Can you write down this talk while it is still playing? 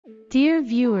Dear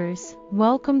viewers,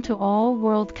 welcome to All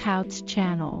World Qoutes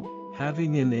channel.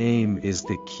 Having an aim is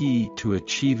the key to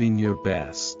achieving your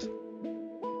best.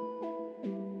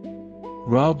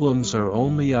 Problems are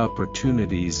only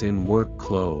opportunities in work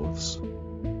clothes.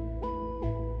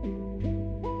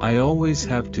 I always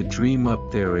have to dream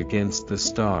up there against the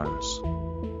stars.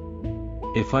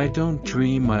 If I don't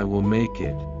dream I will make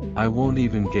it, I won't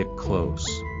even get close.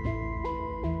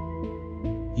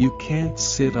 You can't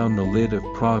sit on the lid of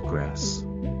progress.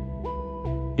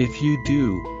 If you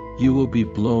do, you will be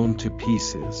blown to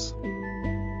pieces.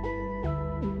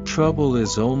 Trouble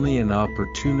is only an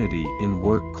opportunity in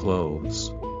work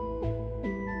clothes.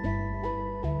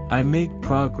 I make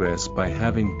progress by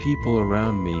having people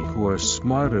around me who are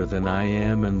smarter than I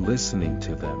am and listening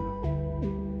to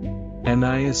them. And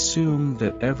I assume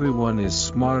that everyone is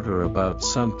smarter about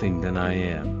something than I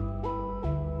am.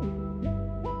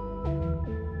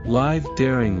 Live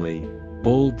daringly,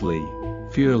 boldly,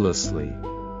 fearlessly.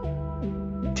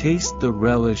 Taste the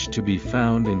relish to be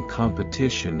found in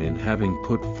competition in having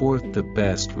put forth the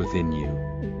best within you.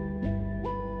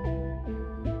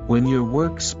 When your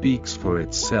work speaks for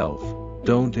itself,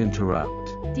 don't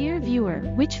interrupt. Dear viewer,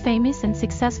 which famous and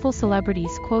successful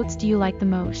celebrities' quotes do you like the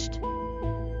most?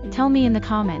 Tell me in the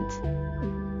comment.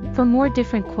 For more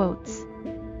different quotes,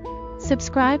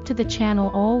 subscribe to the channel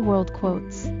All World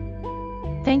Quotes.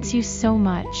 Thanks you so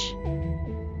much.